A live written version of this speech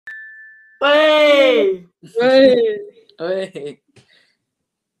Hey! Hey. Hey.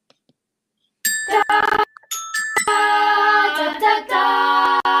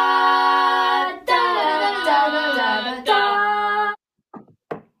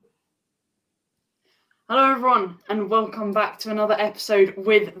 Hello everyone and welcome back to another episode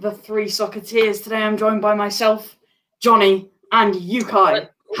with the Three Socketeers. Today I'm joined by myself, Johnny, and Yukai.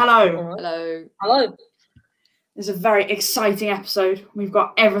 Hello. Hello. Hello. It's a very exciting episode. We've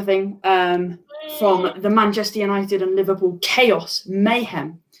got everything from the Manchester United and Liverpool chaos,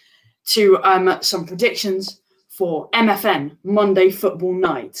 mayhem, to some predictions for MFN, Monday Football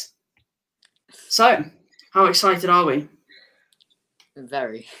Night. So, how excited are we?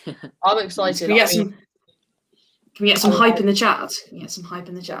 Very. I'm excited. Can we get some hype in the chat? Can we get some hype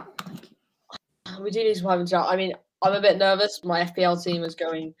in the chat? We do need some hype in the chat. I mean, I'm a bit nervous. My FPL team is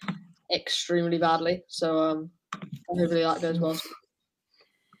going extremely badly, so hopefully that goes well.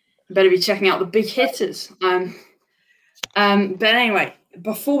 Better be checking out the big hitters. But anyway,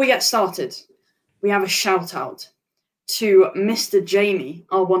 before we get started, we have a shout out to Mr. Jamie,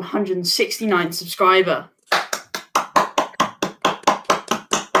 our 169th subscriber.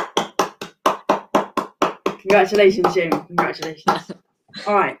 Congratulations, Jamie. Congratulations.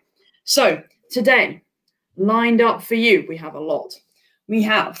 All right. So today, lined up for you, we have a lot. We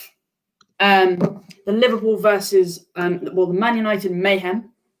have the Liverpool versus the Man United mayhem.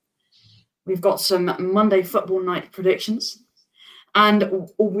 We've got some Monday Football Night predictions, and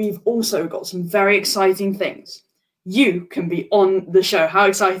we've also got some very exciting things. You can be on the show. How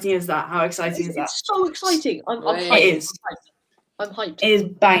exciting is that? How exciting is that? It's so exciting. I'm hyped. It is. I'm hyped. It is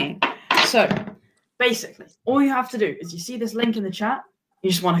banging. So basically, all you have to do is you see this link in the chat. You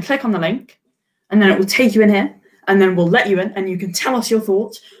just want to click on the link, and then it will take you in here, and then we'll let you in, and you can tell us your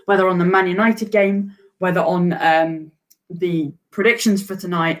thoughts, whether on the Man United game, whether on the predictions for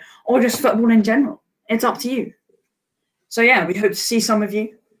tonight, or just football in general. It's up to you. So yeah, we hope to see some of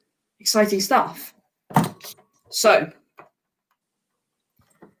you. Exciting stuff. So,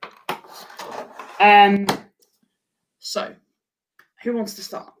 who wants to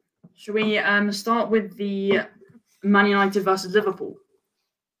start? Should we start with the Man United versus Liverpool?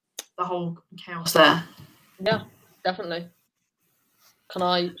 The whole chaos there. Yeah, definitely. Should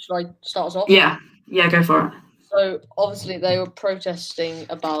I start us off? Yeah, go for it. So obviously they were protesting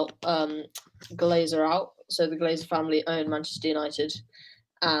about Glazer out. So the Glazer family own Manchester United,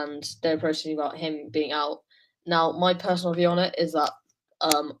 and they're protesting about him being out. Now, my personal view on it is that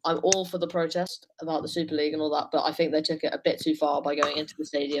I'm all for the protest about the Super League and all that, but I think they took it a bit too far by going into the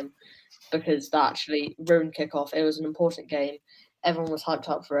stadium, because that actually ruined kickoff. It was an important game. Everyone was hyped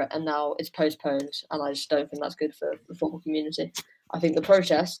up for it, and now it's postponed, and I just don't think that's good for the football community. I think the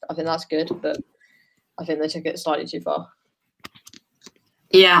protest, that's good, but I think they took it slightly too far.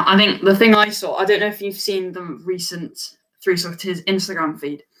 Yeah, I think the thing I saw, I don't know if you've seen the recent Three Socketeers Instagram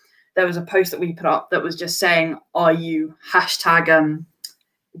feed. There was a post that we put up that was just saying, are you hashtag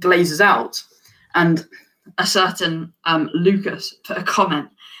Glazers out? And a certain Lucas put a comment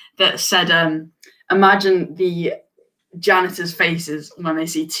that said, imagine the janitors' faces when they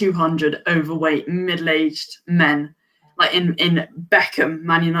see 200 overweight, middle-aged men like in Beckham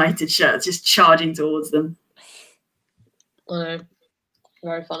Man United shirts just charging towards them. I know.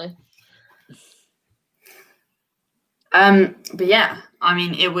 Very funny. But yeah, I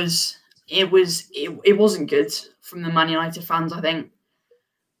mean, it wasn't good from the Man United fans. I think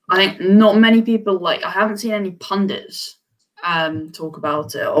not many people, I haven't seen any pundits talk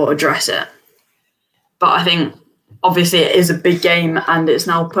about it or address it. But I think obviously it is a big game, and it's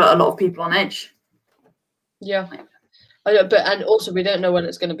now put a lot of people on edge. Yeah, I know, and also we don't know when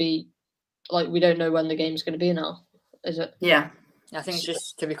it's going to be. We don't know when the game's going to be now, is it? Yeah. I think it's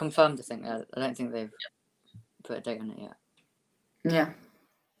just to be confirmed. I don't think they've put a date on it yet. Yeah.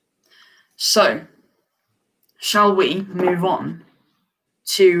 So, shall we move on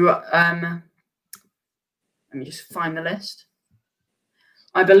to let me just find the list.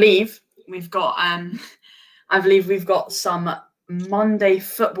 I believe we've got some Monday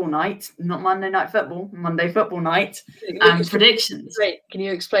Football Night, not Monday Night Football, Monday Football Night predictions. Great. Can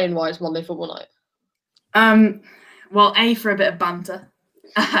you explain why it's Monday Football Night? Well, A, for a bit of banter,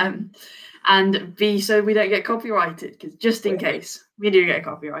 and B, so we don't get copyrighted, because just in case we do get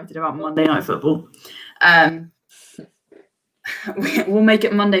copyrighted about Monday Night Football, we'll make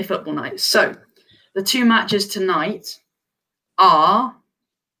it Monday Football Night. So, the two matches tonight are,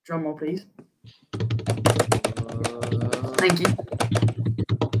 drum roll please. Thank you.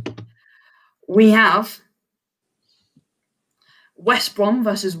 We have West Brom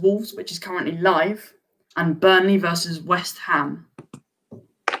versus Wolves, which is currently live, and Burnley versus West Ham.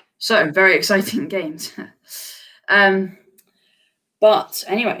 So very exciting games. But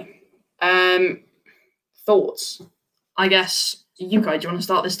anyway, thoughts. I guess Yukai, do you want to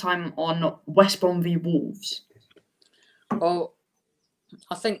start this time on West Brom v Wolves? Well,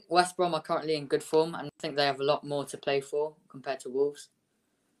 I think West Brom are currently in good form, and I think they have a lot more to play for compared to Wolves.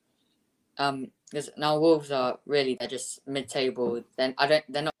 Because now Wolves are really, they're just mid-table. Then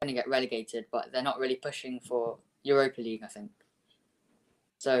they're not going to get relegated, but they're not really pushing for Europa League, I think.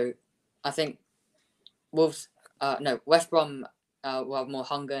 So, I think West Brom will have more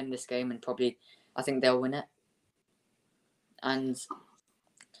hunger in this game, and probably I think they'll win it. And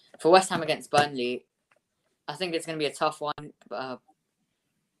for West Ham against Burnley, I think it's going to be a tough one.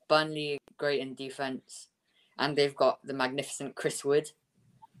 Burnley great in defense, and they've got the magnificent Chris Wood,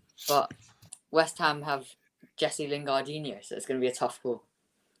 but West Ham have Jesse Lingardinho, so it's going to be a tough call.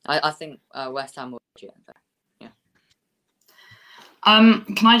 I think West Ham will win it. Yeah.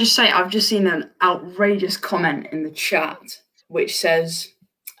 Can I just say, I've just seen an outrageous comment in the chat which says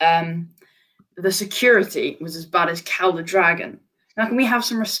the security was as bad as Cal the Dragon. Now, can we have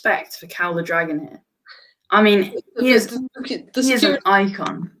some respect for Cal the Dragon here? I mean, he is an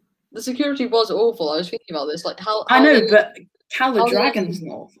icon. The security was awful. I was thinking about this. Like how I know, but Cal the Dragon's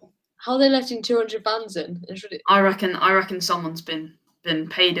not awful. How are they letting 200 fans in? I reckon someone's been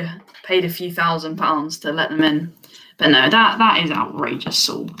paid a few £1,000s to let them in. But no, that is outrageous,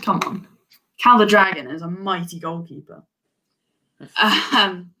 Saul. Come on. Cal the Dragon is a mighty goalkeeper.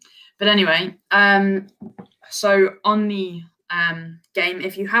 But anyway, so on the game,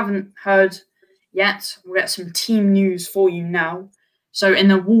 if you haven't heard yet, we'll get some team news for you now. So in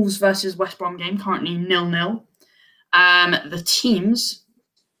the Wolves versus West Brom game, currently 0-0. The teams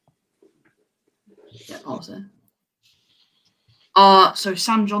so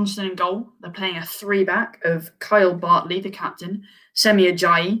Sam Johnston in goal. They're playing a 3-back of Kyle Bartley, the captain, Semi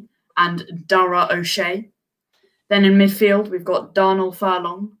Ajayi, and Dara O'Shea. Then in midfield, we've got Darnell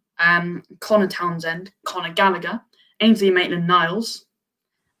Furlong, Connor Townsend, Connor Gallagher, Ainsley Maitland-Niles,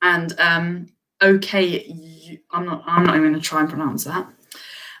 and I'm not even going to try and pronounce that.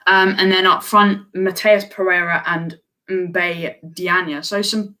 And then up front, Mateus Pereira and Mbaye Diagne. So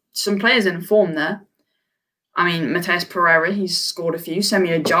some players in form there. I mean, Mateus Pereira, he's scored a few. Semi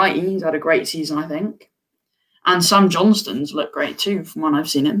Ajayi, he's had a great season, I think. And Sam Johnston's looked great too, from when I've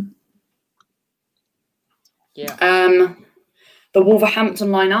seen him. Yeah. The Wolverhampton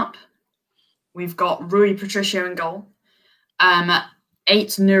lineup, we've got Rui Patricio in goal.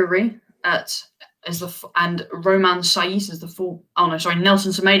 Ait Nouri and Roman Saiz as the full. Oh no, sorry,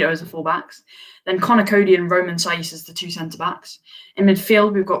 Nelson Semedo as the fullbacks. Then Connor Cody and Roman Saiz as the two centre backs. In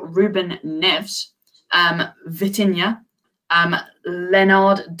midfield, we've got Ruben Neves, Vitinha,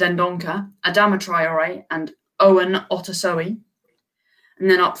 Leonard Dendoncker, Adama Traore, and Owen Otasoe. And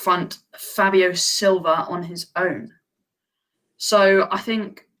then up front, Fabio Silva on his own. So I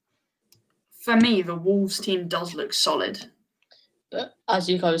think, for me, the Wolves team does look solid. But as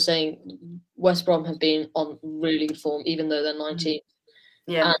you guys were saying, West Brom have been on really good form, even though they're 19th.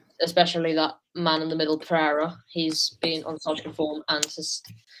 Yeah. And especially that man in the middle, Pereira, he's been on such good form. And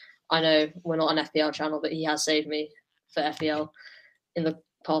I know we're not an FPL channel, but he has saved me for FPL in the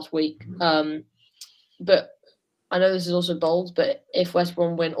past week. But I know this is also bold, but if West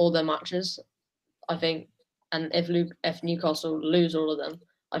Brom win all their matches, I think, and if Newcastle lose all of them,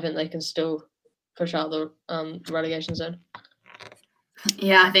 I think they can still push out the relegation zone.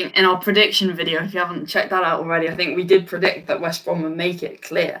 Yeah, I think in our prediction video, if you haven't checked that out already, I think we did predict that West Brom would make it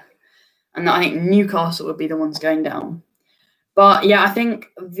clear. And I think Newcastle would be the ones going down. But yeah, I think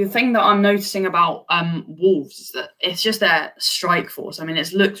the thing that I'm noticing about Wolves is that it's just their strike force. I mean,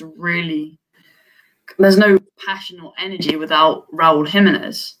 it's looked really... There's no passion or energy without Raul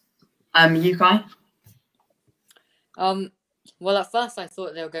Jimenez. Yukai? Well, at first I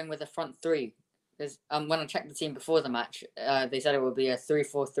thought they were going with a front three. Because when I checked the team before the match, they said it would be a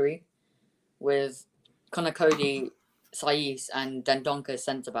 3-4-3 with Connor Cody, Saiz, and Dendoncker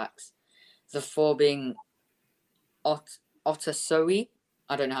centre-backs. The four being Otasoe,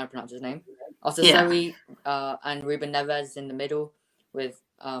 I don't know how to pronounce his name, Otasoe, and Ruben Neves in the middle with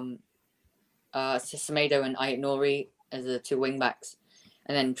Semedo and Ait Nouri as the two wing-backs.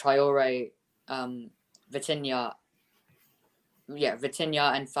 And then Traore, Vitinha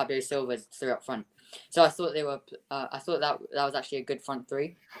and Fabio Silva threw up front. So I thought they were. I thought that was actually a good front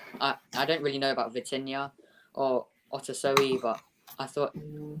three. I don't really know about Vitinha or Otasoe, but I thought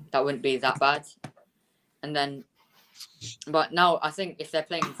that wouldn't be that bad. And then, but now I think if they're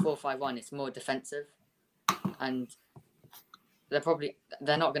playing 4-5-1, it's more defensive, and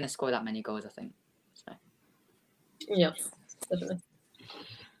they're not going to score that many goals. I think. So. Yeah, definitely.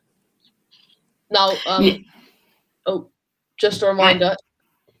 Now, Yeah. oh, just a reminder.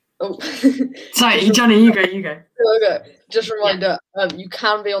 Oh, Sorry, Johnny, you go. okay. Just a reminder. You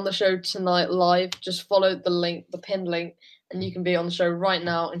can be on the show tonight live. Just follow the link, the pinned link, and you can be on the show right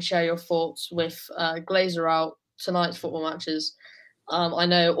now and share your thoughts with Glazer out tonight's football matches. I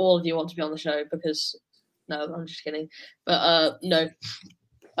know all of you want to be on the show because no, I'm just kidding. But no,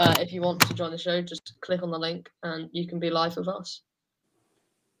 if you want to join the show, just click on the link and you can be live with us.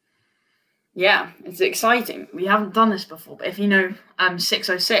 Yeah, it's exciting. We haven't done this before, but if you know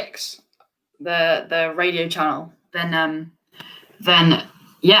 606, the radio channel, then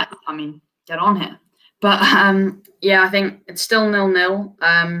yeah, I mean, get on here. But yeah, I think it's still 0-0.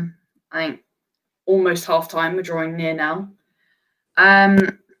 I think almost half time. We're drawing near now.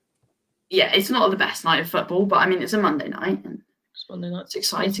 Yeah, it's not the best night of football, but I mean, it's a Monday night, and It's Monday night. it's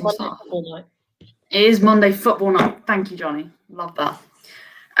exciting It's Monday stuff. football night. It is Monday football night. Thank you, Johnny. Love that.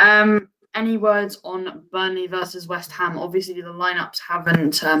 Any words on Burnley versus West Ham? Obviously, the lineups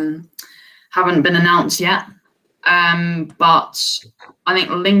haven't been announced yet. But I think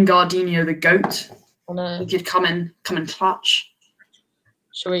Lingardinho, the GOAT, Oh, no. he could come in clutch.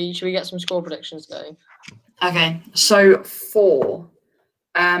 Should we get some score predictions going? Okay, so for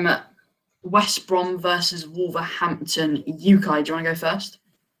West Brom versus Wolverhampton, Yukai, do you want to go first?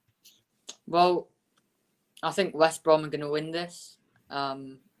 Well, I think West Brom are going to win this.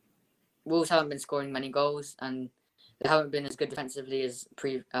 Wolves haven't been scoring many goals, and they haven't been as good defensively as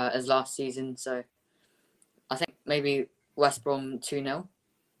last season. So I think maybe West Brom 2-0.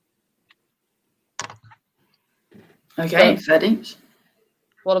 Okay, fair dues.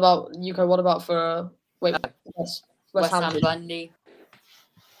 What about Yuko? What about for West Ham Ham? Burnley.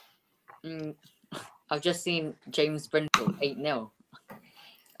 I've just seen James Brindle 8-0.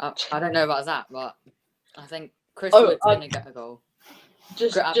 I don't know about that, but I think Chris Wood's going to get a goal.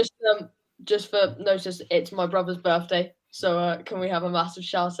 Just for notice, it's my brother's birthday, so can we have a massive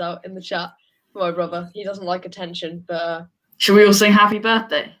shout out in the chat for my brother? He doesn't like attention, but should we all sing happy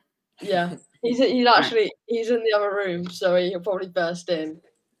birthday? Yeah, he's actually he's in the other room, so he'll probably burst in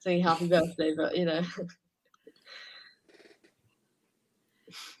singing happy birthday. But you know,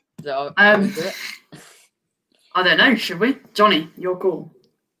 So, I don't know. Should we, Johnny? You're cool.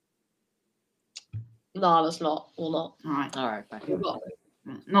 no, that's not. We'll not. All right, fine.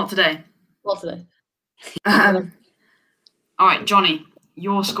 Not today. Not today. All right, Johnny.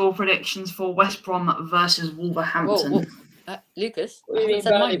 Your score predictions for West Brom versus Wolverhampton. Whoa. Lucas, What do you mean,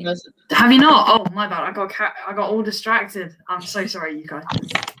 said Burnley mine. versus? Have you not? Oh, my bad. I got all distracted. I'm so sorry, you guys.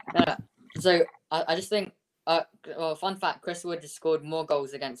 No. So I just think. Well, fun fact: Chris Wood has scored more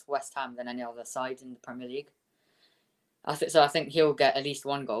goals against West Ham than any other side in the Premier League. I think he'll get at least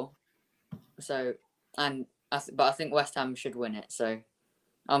one goal. So, but I think West Ham should win it. So,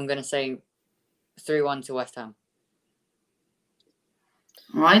 I'm gonna say 3-1 to West Ham.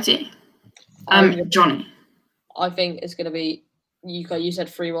 Righty. Johnny. I think it's gonna be. You said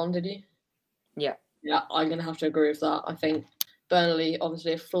 3-1, did you? Yeah. Yeah, I'm gonna have to agree with that. I think Burnley,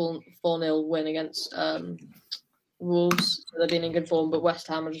 obviously, a full 4-0 win against Wolves. So they've been in good form, but West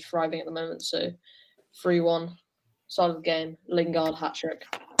Ham are just thriving at the moment. So 3-1, start of the game. Lingard hat-trick.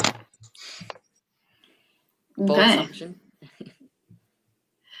 Bold Okay. assumption.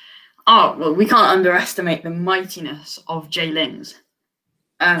 Oh, well, we can't underestimate the mightiness of Jay Lings.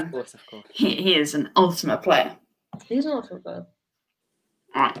 Of course. He is an ultimate player. He's not so bad.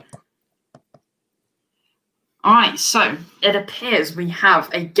 All right, so it appears we have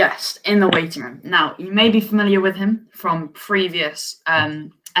a guest in the waiting room. Now, you may be familiar with him from previous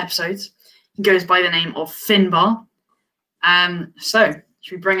episodes. He goes by the name of Finbar. So,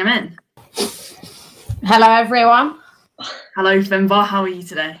 should we bring him in? Hello, everyone. Hello, Finbar. How are you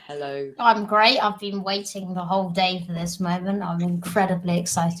today? Hello. I'm great. I've been waiting the whole day for this moment. I'm incredibly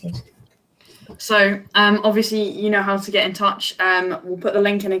excited. So, obviously, you know how to get in touch. We'll put the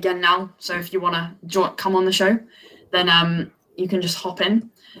link in again now. So if you want to come on the show, then you can just hop in.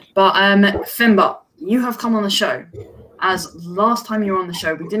 But Finbar, you have come on the show. As last time you were on the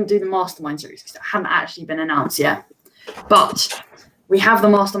show, we didn't do the Mastermind series because it hadn't actually been announced yet. But we have the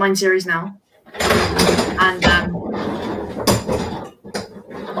Mastermind series now. And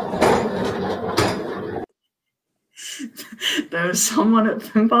there was someone at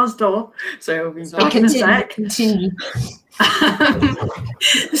Finbar's door, so he'll be back in a sec. Continue.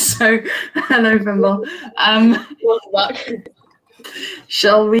 So, hello, Finbar. Welcome back.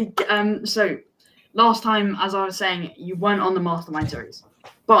 Shall we? So, last time, as I was saying, you weren't on the Mastermind series,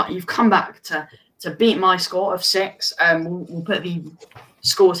 but you've come back to beat my score of 6. We'll put the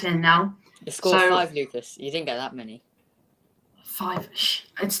scores here now. You scored 5, Lucas. You didn't get that many. 5.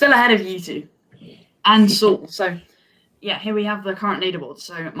 It's still ahead of you two. and Saul. So, yeah, here we have the current leaderboard.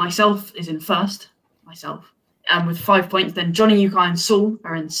 So myself is in first, with 5 points. Then Johnny, Yukai, and Saul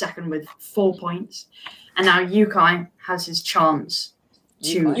are in second with 4 points. And now Yukai has his chance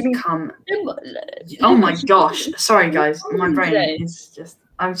to Yukai? come. Oh my gosh! Sorry, guys, my brain is just.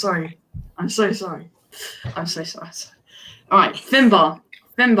 I'm sorry. I'm so sorry. I'm so sorry. All right, Finbar.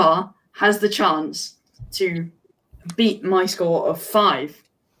 Finbar has the chance to beat my score of 5.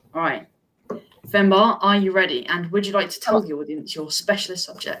 All right, Finbar, are you ready? And would you like to tell the audience your specialist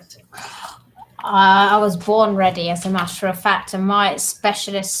subject? I was born ready, as a matter of fact, and my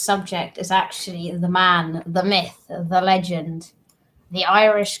specialist subject is actually the man, the myth, the legend, the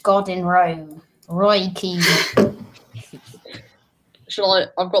Irish god in Rome, Roy Keane. Shall I?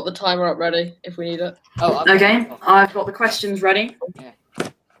 I've got the timer up ready if we need it. Oh, Okay, I've got the questions ready.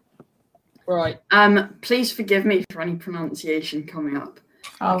 Right. Please forgive me for any pronunciation coming up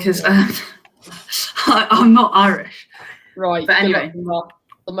Oh, because dear. I'm not Irish. Right. But good anyway. luck, Mark.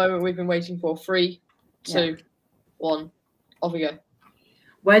 The moment we've been waiting for. 3, 2, 1. Off we go.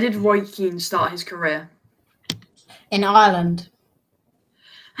 Where did Roy Keane start his career? In Ireland,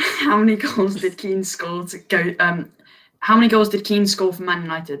 How many goals did Keane score to go? How many goals did Keane score for Man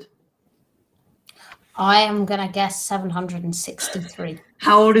United? I am gonna guess 763.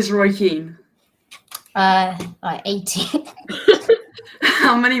 How old is Roy Keane? Like 80.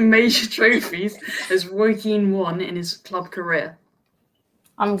 How many major trophies has Roy Keane won in his club career?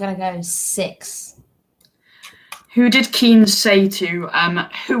 I'm gonna go 6. Who did Keane say to?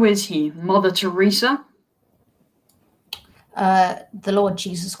 Who is he? Mother Teresa? The Lord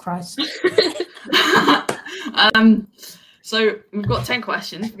Jesus Christ. So we've got 10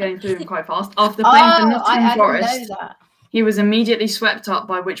 questions. We're getting through them quite fast. After playing for Nottingham I Forest, didn't know that. he was immediately swept up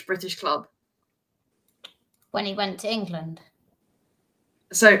by which British club? When he went to England.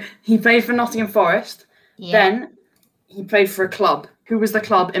 So he played for Nottingham Forest. Yeah. Then he played for a club. Who was the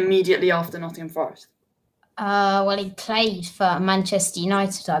club immediately after Nottingham Forest? Well, he played for Manchester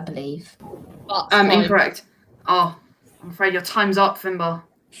United, I believe. That's fine. Incorrect. Oh, I'm afraid your time's up, Finbar.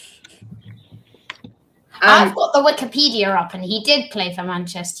 I've got the Wikipedia up, and he did play for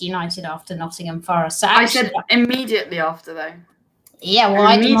Manchester United after Nottingham Forest. So I actually, said immediately after, though. yeah, well,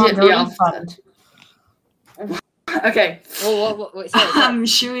 I demand a immediately after. refund. Okay. Wait, sorry.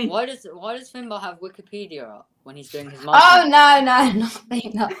 Should we? Why does Finbar have Wikipedia up when he's doing his Oh, marketing? no,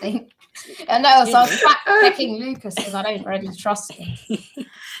 nothing. No, so I was fact-checking Lucas because I don't really trust him.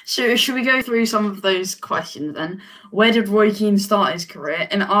 Should we go through some of those questions then? Where did Roy Keane start his career?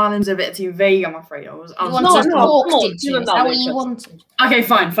 In Ireland's a bit too vague, I'm afraid. I was You just- wanted to no, talk, come on, did give you? him Is that, that what you Lucas. wanted? Okay,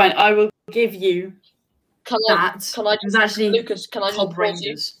 fine. I will give you Can I that. just, It was actually Lucas, can I just Cobb pause you?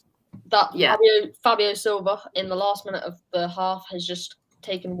 Rangers. That Yeah. Fabio Silva in the last minute of the half has just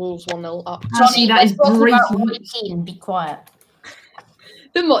taken Wolves 1-0 up. Actually, that is we're talking about breaking Roy news. Keane. Be quiet.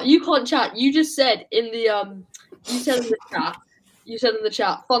 Finbar, you can't chat. You just said in the you said in the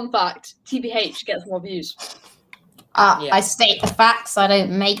chat, fun fact, TBH gets more views. Yeah. I state the facts. I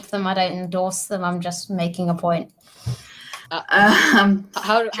don't make them. I don't endorse them. I'm just making a point.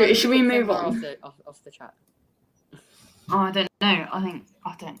 How Should we kick move Finbar on? off the chat? Oh, I don't know.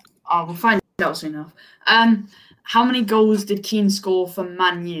 I don't. Oh, we'll find out soon enough. How many goals did Keane score for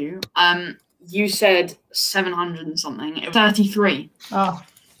Man U? You said 700 and something. It was 33. Oh,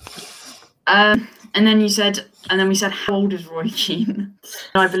 And then we said, how old is Roy Keane?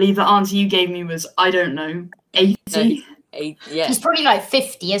 And I believe the answer you gave me was, I don't know, 80. No, yeah. he's probably like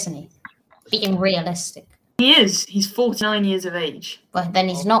 50, isn't he? Being realistic. He is. He's 49 years of age. But then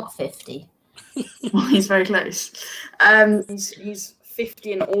he's not 50. Well, he's very close. He's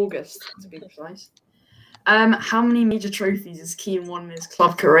 50 in August, to be precise. How many major trophies has Keane won in his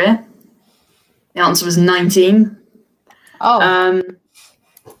club career? The answer was 19. Oh,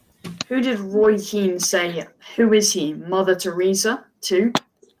 Who did Roy Keane say, who is he? Mother Teresa, too.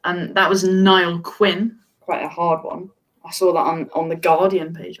 That was Niall Quinn. Quite a hard one. I saw that on the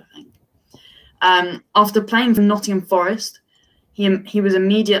Guardian page, I think. After playing for Nottingham Forest, he was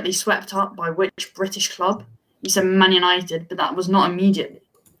immediately swept up by which British club? He said Man United, but that was not immediately.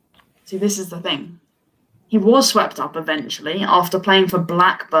 See, this is the thing. He was swept up eventually after playing for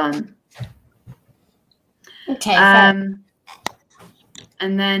Blackburn. okay. fair.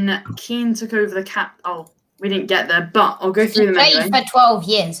 And then Keane took over the cap. Oh, we didn't get there, but I'll go through He them played anyway. for 12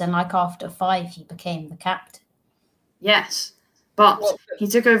 years, and like after 5, he became the captain. Yes, but Well, he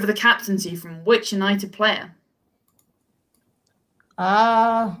took over the captaincy from which United player?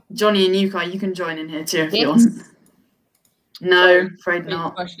 Johnny and Yukai, you can join in here too if you want. Yes. No, afraid Great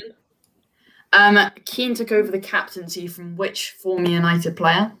not. question. Keane took over the captaincy from which former United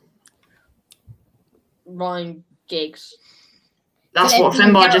player? Ryan Giggs. That's Did what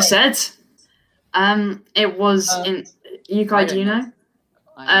anyone Finbar get just said. It was in I UK. Do don't you know.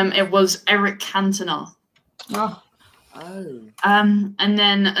 know? It was Eric Cantona. Oh, Oh. And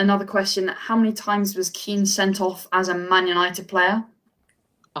then another question: how many times was Keane sent off as a Man United player?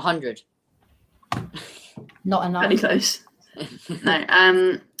 100. not Pretty enough. close.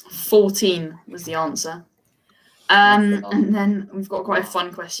 No. 14 was the answer. That's a lot. And then we've got quite a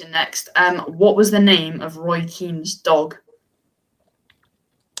fun question next. What was the name of Roy Keane's dog?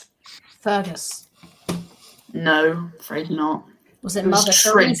 Fergus. No, afraid not. Was it It was Mother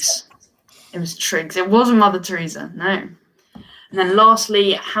Teresa? Triggs. It was Triggs. It wasn't Mother Teresa. No. And then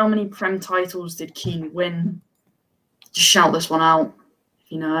lastly, how many Prem titles did Keane win? Just shout this one out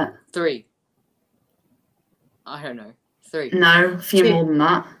if you know it. 3. I don't know. 3. No, a few Two. more than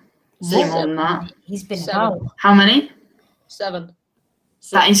that. A few more than that. He's been 7. about. How many? 7.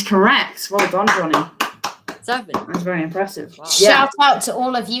 That is correct. Well done, Johnny. 7. That's very impressive. Wow. Yeah. Shout out to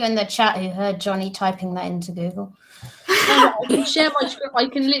all of you in the chat who heard Johnny typing that into Google. I can share my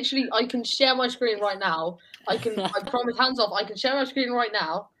screen. I can share my screen right now. I promise, hands off. I can share my screen right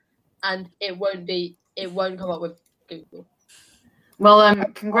now, and it won't come up with Google. Well,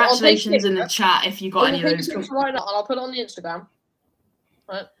 congratulations in the chat if you got I'll any of take a those. picture right now, and I'll put it on the Instagram.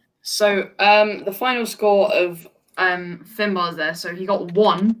 So, the final score of Finbar's there. So he got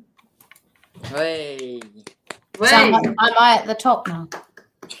 1. Hey. So am I at the top now?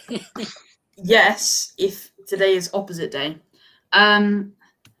 Yes, if today is opposite day.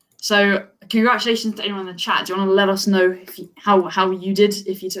 So congratulations to anyone in the chat. Do you want to let us know if how you did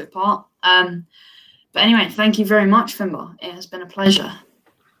if you took part? But anyway, thank you very much, Finbar. It has been a pleasure.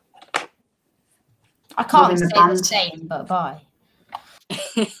 I can't Loving say the the band. same, but bye.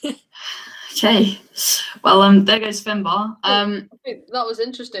 Okay. Well, there goes Finbar. I think that was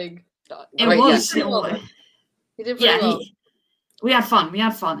interesting. It Great was. guess. It was. You did pretty Yeah, well. we had fun. We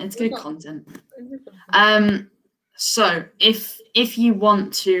had fun. It's good content. So if you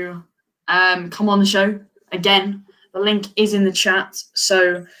want to come on the show again, the link is in the chat.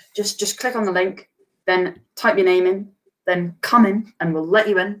 So just click on the link, then type your name in, then come in, and we'll let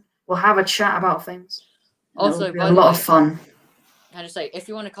you in. We'll have a chat about things. Also, It'll be by a the lot way, of fun. I just say, if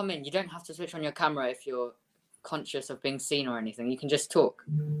you want to come in, you don't have to switch on your camera if you're conscious of being seen or anything. You can just talk,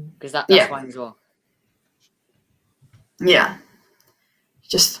 because that's Yeah. fine as well. Yeah.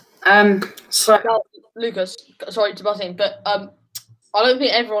 Just so Now, Lucas, sorry to butt in, but I don't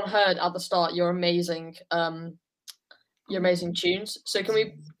think everyone heard at the start your amazing tunes. So can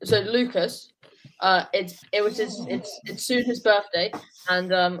we? So Lucas, it's soon his birthday,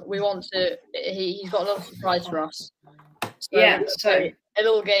 and we want to. He's got a little surprise for us. So Yeah, we're gonna so- play a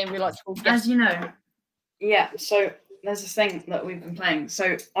little game we like to call Guess. as you know, yeah, so there's this thing that we've been playing.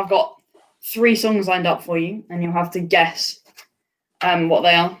 So I've got 3 songs lined up for you, and you'll have to guess what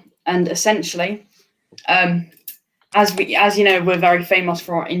they are. And essentially, as you know, we're very famous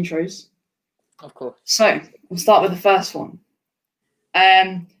for our intros. Of course. So we'll start with the first one.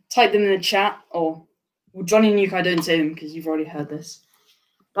 Type them in the chat, or well, Johnny and Nuke, I don't say them because you've already heard this.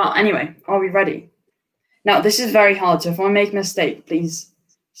 But anyway, are we ready? Now, this is very hard, so if I make a mistake, please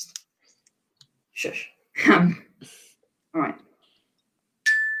shush. All right.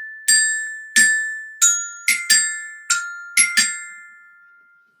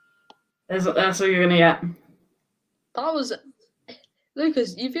 That's what you're gonna get. That was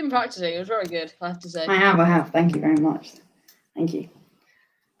Lucas. You've been practicing. It was very good, I have to say. I have. Thank you very much. Thank you.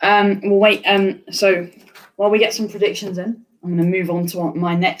 Well, wait. So while we get some predictions in, I'm gonna move on to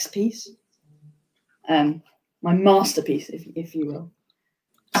my next piece. My masterpiece, if you will.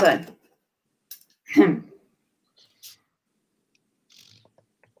 So,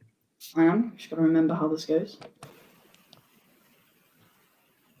 I am just gotta remember how this goes.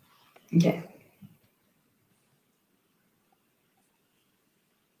 Okay.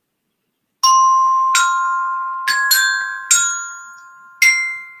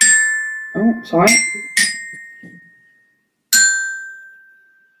 Oh, sorry.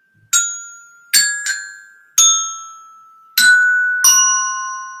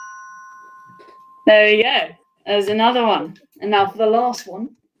 There we go. There's another one. And now for the last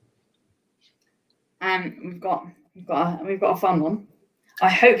one, we've got a fun one. I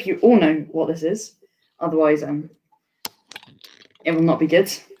hope you all know what this is. Otherwise, it will not be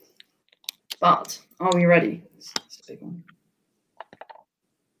good. But are we ready? It's a big one.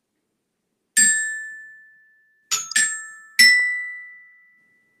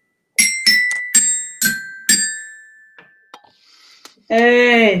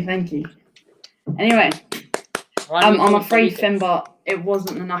 Hey, thank you. Anyway, I'm afraid, Finbar, it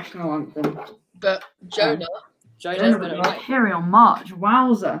wasn't the national anthem. But Jonah, Jonah's got it right. Imperial March.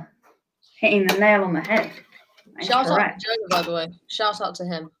 Wowzer. Hitting the nail on the head. That's shout out correct. to Jonah, by the way. Shout out to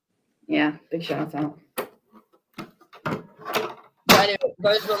him. Yeah, big shout out. But anyway,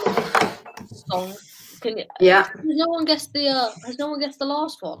 those were the songs. Can you, Yeah. Has no one guessed the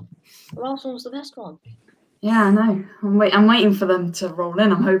last one? The last one was the best one. Yeah, I know. I'm waiting for them to roll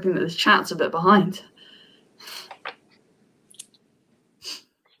in. I'm hoping that this chat's a bit behind.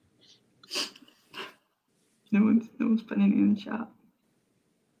 No one's putting anything in the chat.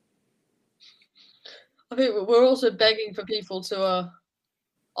 I think we're also begging for people to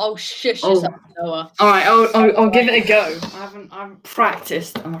shush Oh. yourself, Noah. All right, I'll give it a go. I haven't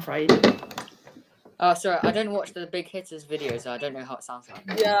practiced, I'm afraid. Oh, sorry, I don't watch the Big Hitters videos, so I don't know how it sounds like.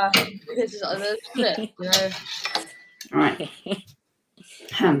 Yeah, this is it, you know. All right.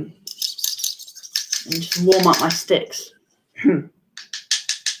 And just warm up my sticks.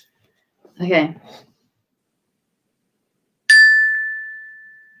 Okay.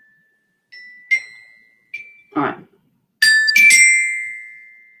 All right.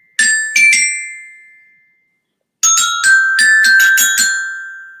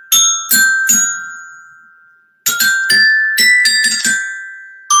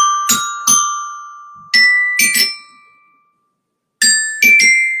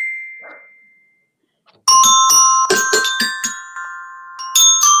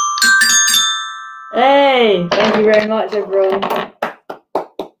 Hey, thank you very much, everyone. Thank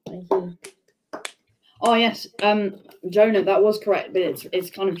you. Oh yes, Jonah, that was correct, but it's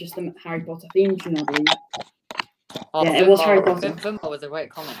kind of just the Harry Potter theme tune, I believe. Oh, Yeah, it was Harry Potter. Fimbo was a great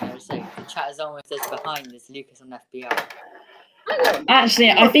comment there. Saying the chat is almost as behind as Lucas on FBL.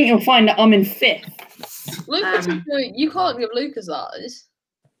 Actually, I think you'll find that I'm in 5th. Lucas, you can't give Lucas that.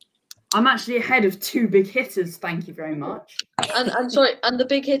 I'm actually ahead of 2 big hitters. Thank you very much. And sorry, and the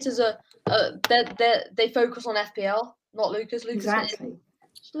big hitters are they focus on FPL, not Lucas. Lucas Exactly.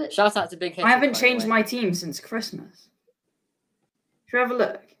 Shout out to Big Hitters. I haven't changed my team since Christmas. Should we have a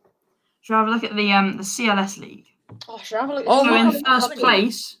look? Should we have a look at the CLS League? Oh, should I have a look? Oh, So no, in first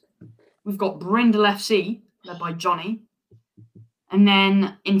place, we've got Brindle FC, led by Johnny. And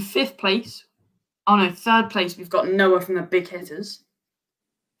then in 5th place, 3rd place, we've got Noah from the Big Hitters.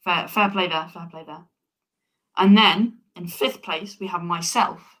 Fair play there, fair play there. And then in 5th place, we have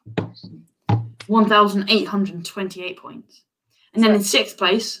myself, 1,828 points. And then in 6th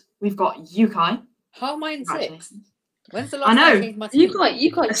place, we've got Yukai. How am I in 6th? When's the I last time know. I changed my team?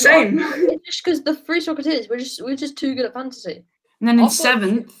 Yukai. Same. Just because the free Socrates, we're just too good at fantasy. And then in I've got-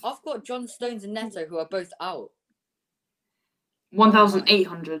 7th, I've got John Stones and Neto who are both out.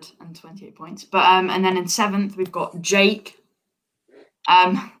 1,828 points. But and then in 7th, we've got Jake,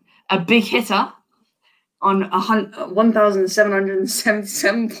 a big hitter on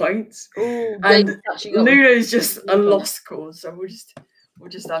 1,777 points. Ooh, And catching up. Ludo's just a lost cause, so we'll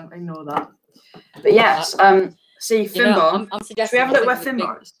just ignore that. But yes, see You know, Finbar. I'm Should suggesting. we have a look where I think the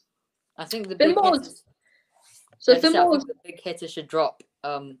Finbar is? I think the Big Finbar- Hitters. So Let's say I Finbar think the Big Hitters should drop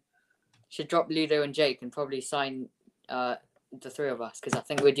Ludo and Jake and probably sign the 3 of us because I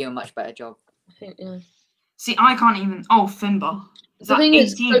think we're doing a much better job. I think, yeah. See, I can't even. Oh, Finbar. Is The that thing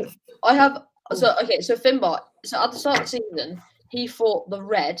is, 18th? I have so Finbar. So at the start of the season, he thought the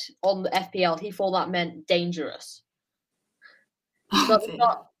red on the FPL. He thought that meant dangerous. So at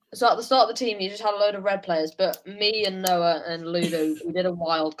the start of the team, he just had a load of red players. But me and Noah and Ludo, we did a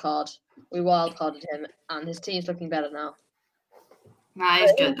wild card. We wild carded him, and his team's looking better now. That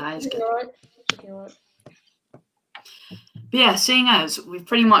is good. That is good. All right. But yeah, seeing as we've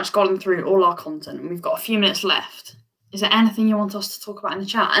pretty much gotten through all our content and we've got a few minutes left, is there anything you want us to talk about in the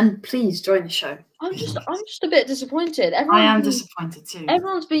chat? And please join the show. I'm just a bit disappointed. I am disappointed too.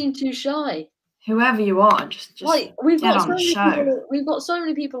 Everyone's being too shy. Whoever you are, just Like we've get got on so the many show. people. We've got so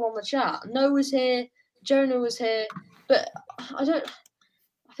many people on the chat. Noah was here. Jonah was here. But I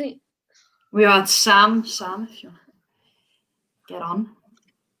think We had Sam, if you want to get on.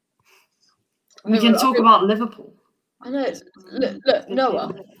 We can talk about Liverpool. I know. Look,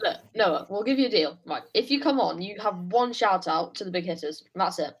 Noah. Noah. We'll give you a deal. Right. If you come on, you have one shout out to the Big Hitters.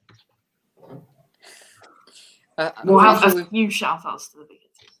 That's it. We'll have a few shout outs to the Big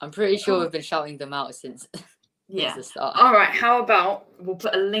Hitters. I'm pretty sure we've been shouting them out since Yeah. the start. All right. How about we'll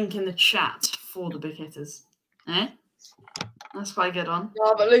put a link in the chat for the Big Hitters? Eh? That's quite a good one.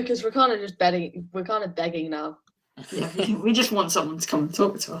 No, but Lucas, we're kind of just begging. We're kind of begging now. Yeah, we just want someone to come and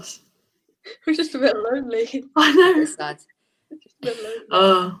talk to us. We're just a bit lonely. I know. It's sad. Just a bit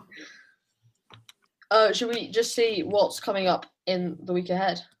lonely. Uh, Should we just see what's coming up in the week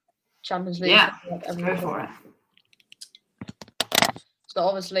ahead? Champions League. Yeah, coming up every go week. for it. So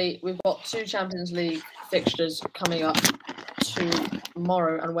obviously we've got 2 Champions League fixtures coming up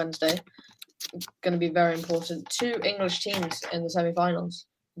tomorrow and Wednesday. Going to be very important. 2 English teams in the semi-finals.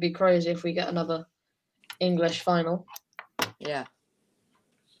 It'd be crazy if we get another English final. Yeah.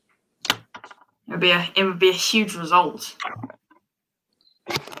 It would be a huge result.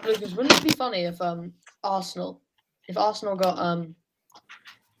 Lucas, wouldn't it be funny if Arsenal got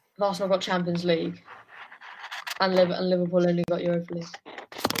Champions League and Liverpool only got Europa League?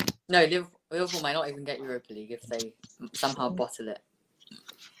 No, Liverpool might not even get Europa League if they somehow bottle it.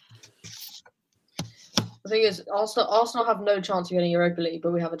 The thing is, Arsenal have no chance of getting Europa League,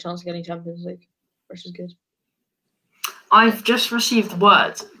 but we have a chance of getting Champions League, which is good. I've just received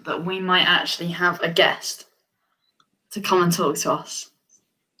word that we might actually have a guest to come and talk to us.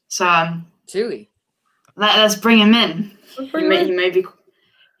 So Do we? let's bring him in. Bring him in.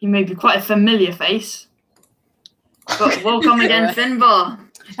 He may be quite a familiar face. But welcome again, Finbar.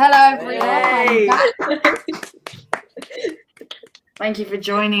 Hello, everyone. Hey. I'm back. Thank you for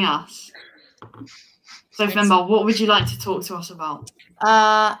joining us. So, Finbar, what would you like to talk to us about?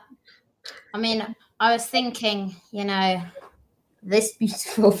 I mean, I was thinking, this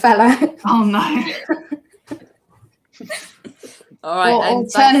beautiful fellow. Oh no. All right. Or And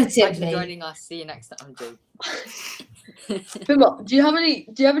thanks for alternatively. joining us. See you next time, Joe. Fimba, do you have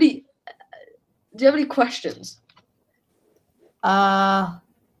any questions?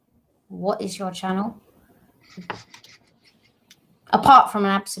 What is your channel? Apart from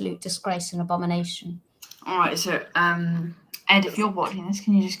an absolute disgrace and abomination. All right. So, Ed, if you're watching this,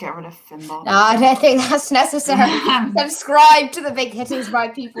 can you just get rid of Finbar? No, I don't think that's necessary. Subscribe to the Big Hitters, my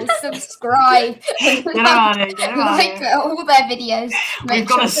people. Subscribe. Get him out of here. Get him out of Like here. all their videos. We've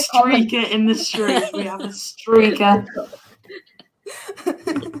got a streaker in the streak. We have a streaker.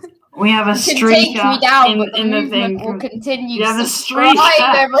 We have a You can take me streaker down, but the in the movement thing. will continue. You have a Subscribe,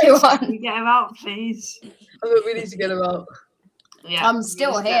 streaker. everyone. Can you get him out, please? I think we need to get him out. Yeah. I'm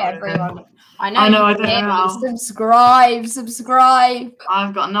still just here, get rid of him. everyone. I know. I know, I you don't can hear know me. how. Subscribe.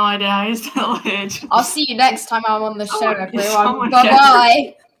 I've got no idea how he's still here. I'll see you next time I'm on the show, Someone- everyone. someone Bye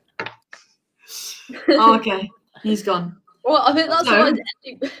bye. Oh, okay. He's gone. Well, I think that's So- a nice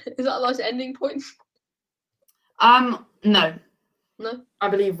ending. Is that a nice ending point? No. No. I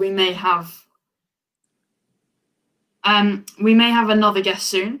believe we may have another guest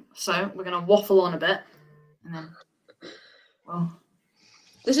soon, so we're gonna waffle on a bit, and then, well,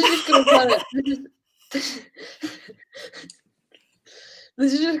 This is just gonna turn it.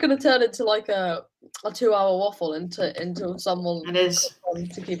 This is just gonna turn into like a 2-hour waffle until someone it is. comes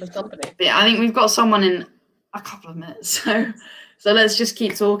on to keep us company. But yeah, I think we've got someone in a couple of minutes, so let's just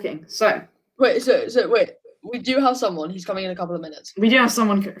keep talking. So Wait, so wait, we do have someone. He's coming in a couple of minutes. we do have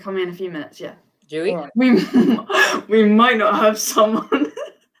someone coming in a few minutes. Yeah, Do we? All right. we might not have someone.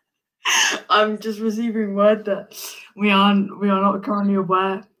 I'm just receiving word that we are not currently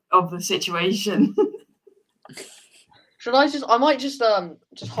aware of the situation. Should I might just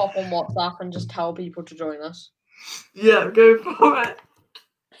hop on WhatsApp and just tell people to join us. Yeah, go for it.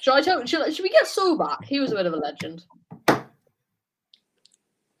 Should we get Saul back? He was a bit of a legend.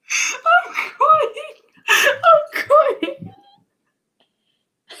 I'm crying.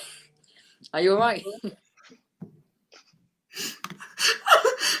 Are you alright?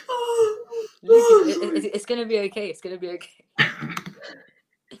 Lucas, it's gonna be okay. It's gonna be okay.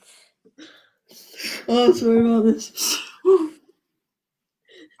 Oh, sorry about this.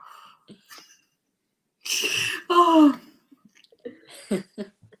 Oh.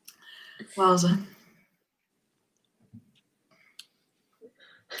 Wowza.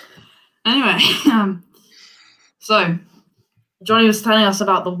 Anyway, so Johnny was telling us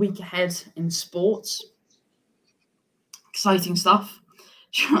about the week ahead in sports. Exciting stuff.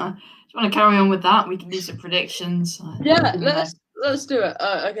 Do you want to carry on with that? We can do some predictions. Yeah, let's do it.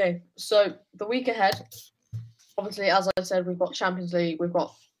 Okay, so the week ahead, obviously, as I said, we've got Champions League. We've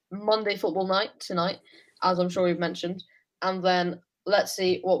got Monday football night tonight, as I'm sure we've mentioned, and then let's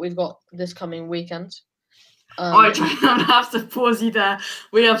see what we've got this coming weekend. Alright, I'm gonna have to pause you there.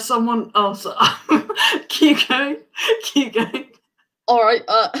 We have someone else. Keep going. Keep going. All right.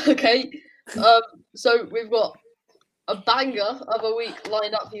 Okay. So we've got a banger of a week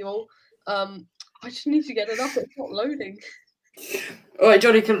lined up for you all. I just need to get it up. It's not loading. Alright,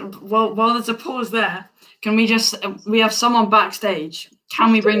 Johnny, while there's a pause there, can we just, we have someone backstage.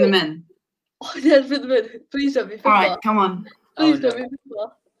 Can we bring them in? Oh, yeah, put them in. Please don't be Fimba. Alright, come on. Please Oh, don't be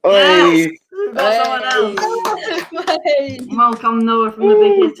Fimba. Yes! We've got someone else. Hey. Welcome, Noah from the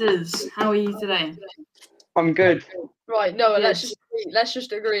Big Hitters. How are you today? I'm good. Right, Noah, Yes. let's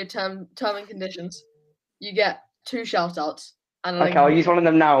just agree term and conditions. You get 2 shout outs. And a Okay, I'll link- use one of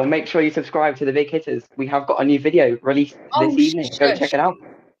them now. Make sure you subscribe to the Big Hitters. We have got a new video released Oh, this evening. Go shush. check it out.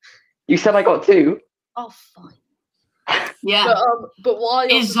 You said I got 2. Oh, fine. Yeah. But while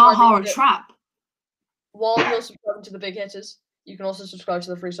you're Is Zaha subscribing a to- trap? while you're subscribing to the Big Hitters, you can also subscribe to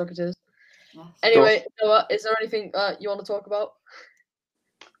the Free Socceteers. Yes. Anyway, Noah, is there anything you want to talk about?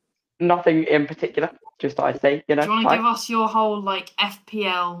 Nothing in particular. Just I say, you know. Do you want to hi. give us your whole like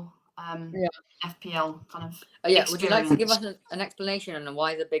FPL, Yeah. FPL kind of? Oh yeah, would you like to give us Experience. an explanation on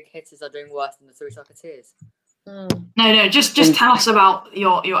why the Big Hitters are doing worse than the Three Socceteers? No, just tell us about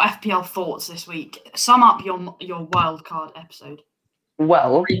your FPL thoughts this week. Sum up your wild card episode.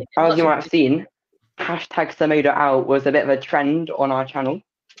 Well, Really? as you might have seen, hashtag Semedo out was a bit of a trend on our channel.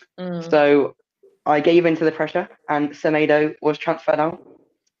 So I gave in to the pressure, and Semedo was transferred out,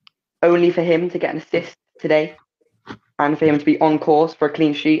 only for him to get an assist today, and for him to be on course for a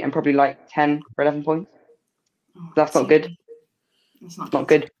clean sheet and probably like 10 or 11 points. That's not good. It's not Not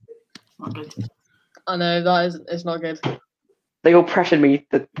good. Not good. I know it's not good. They all pressured me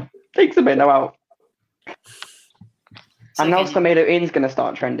to take Semedo out. And now okay. Semedo in's going to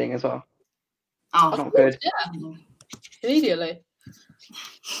start trending as well. Oh, Not good. Yeah, immediately.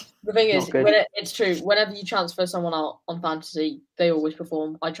 The thing is, Not good. when it's true. Whenever you transfer someone out on fantasy, they always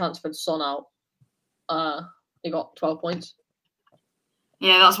perform. I transferred Son out. He got 12 points.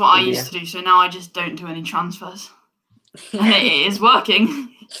 yeah, that's what I Yeah. used to do. So now I just don't do any transfers, and it is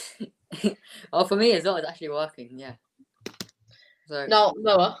working. Oh, for me as well, it's actually working. Yeah. So Now,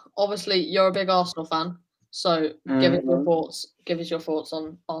 Noah, obviously you're a big Arsenal fan, so give us your thoughts. Give us your thoughts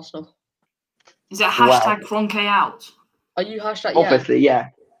on Arsenal. Is it Wow. hashtag Kroenke out? Are you hashtag? Yeah. Obviously, yeah.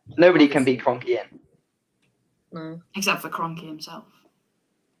 Nobody can beat Kroenke in. No. Except for Kroenke himself.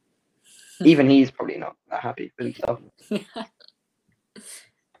 Even he's probably not that happy with himself.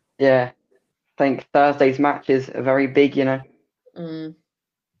 Yeah. I think Thursday's match is very big, you know, Mm.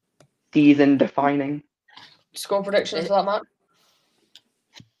 season defining. Score predictions for that match?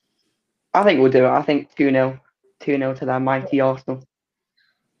 I think we'll do it. I think 2-0. 2-0 to that mighty Arsenal.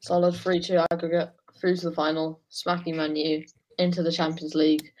 Solid 3-2 aggregate through to the final, smacking Man U into the Champions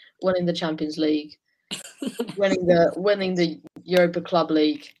League, winning the Champions League, winning the Europa Club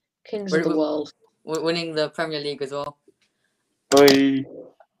League, kings of the world. we're winning the Premier League as well. Oi. And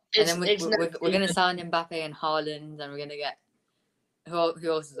It's, then it's we're going to sign Mbappe and Haaland, and we're going to get who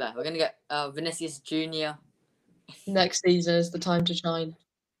else is there? We're going to get Vinicius Junior. next season is the time to shine.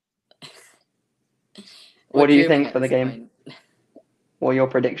 What do you dreaming think at for the this game? point. What are your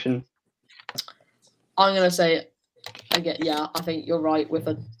predictions? I'm gonna say, I think you're right with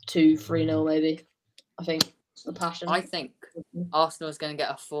a 2-3-0 maybe. I think the passion. I think Arsenal is going to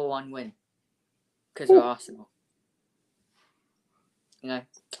get a 4-1 win because we're Arsenal. You know,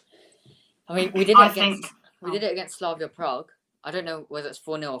 I mean, we did it against Slavia Prague. I don't know whether it's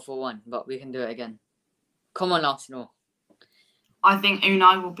 4-0 or 4-1, but we can do it again. Come on, Arsenal. I think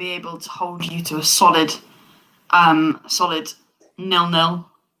Unai will be able to hold you to a solid 0-0,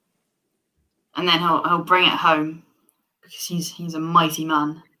 and then he'll bring it home because he's a mighty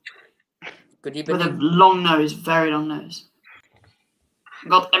man Good with a evening. long nose, very long nose.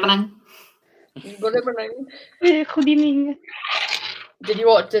 Got evening. Good evening.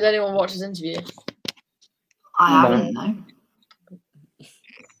 Did anyone watch his interview? I No. haven't. No.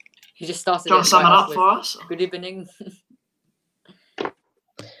 He just started. Do you want to sum it right off up with, for us? Good evening.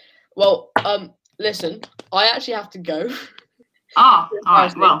 Well, listen, I actually have to go, Ah, all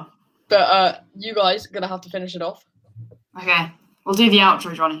right. Well, but you guys are gonna have to finish it off. okay. We'll do the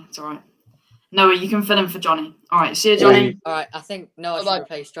outro, Johnny. It's all right. Noah, you can fill in for Johnny. All right. See you, Johnny. All right, I think Noah should Bye-bye.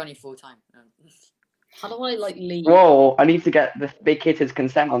 replace Johnny full time. How do I leave? Whoa, I need to get the Big Hitters'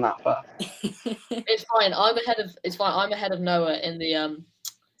 consent on that first. It's fine. I'm ahead of Noah in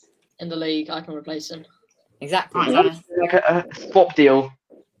the league. I can replace him. Exactly. Right, Johnny. Like a swap deal.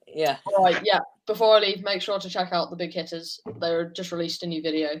 Yeah. All right, yeah. Before I leave, make sure to check out the Big Hitters. They're just released a new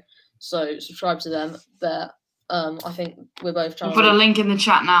video, so subscribe to them. They're I think we're both trying We'll put a link in the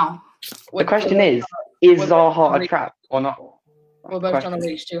chat now. The question is we're- Zaha a trap or not? we're both trying to question.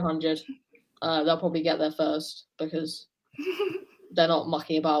 reach 200. They'll probably get there first because they're not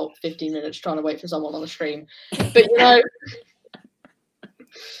mucking about 15 minutes trying to wait for someone on the stream. But you know,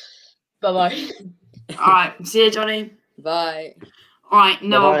 bye bye. All right. See you, Johnny. Bye. All right.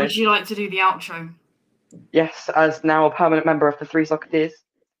 Noah, Bye-bye. would you like to do the outro? Yes, as now a permanent member of the Three Socceteers.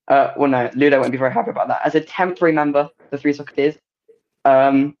 Well, no, Ludo won't be very happy about that. As a temporary member of the Three Socceteers,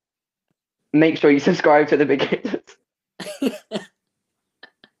 make sure you subscribe to the Big Hitters.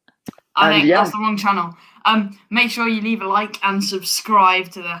 I And think yeah. that's the wrong channel. Make sure you leave a like and subscribe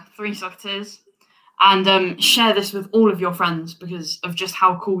to the Three Socceteers. And share this with all of your friends because of just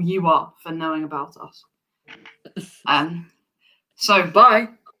how cool you are for knowing about us. So, bye.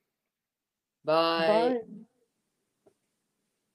 Bye. Bye.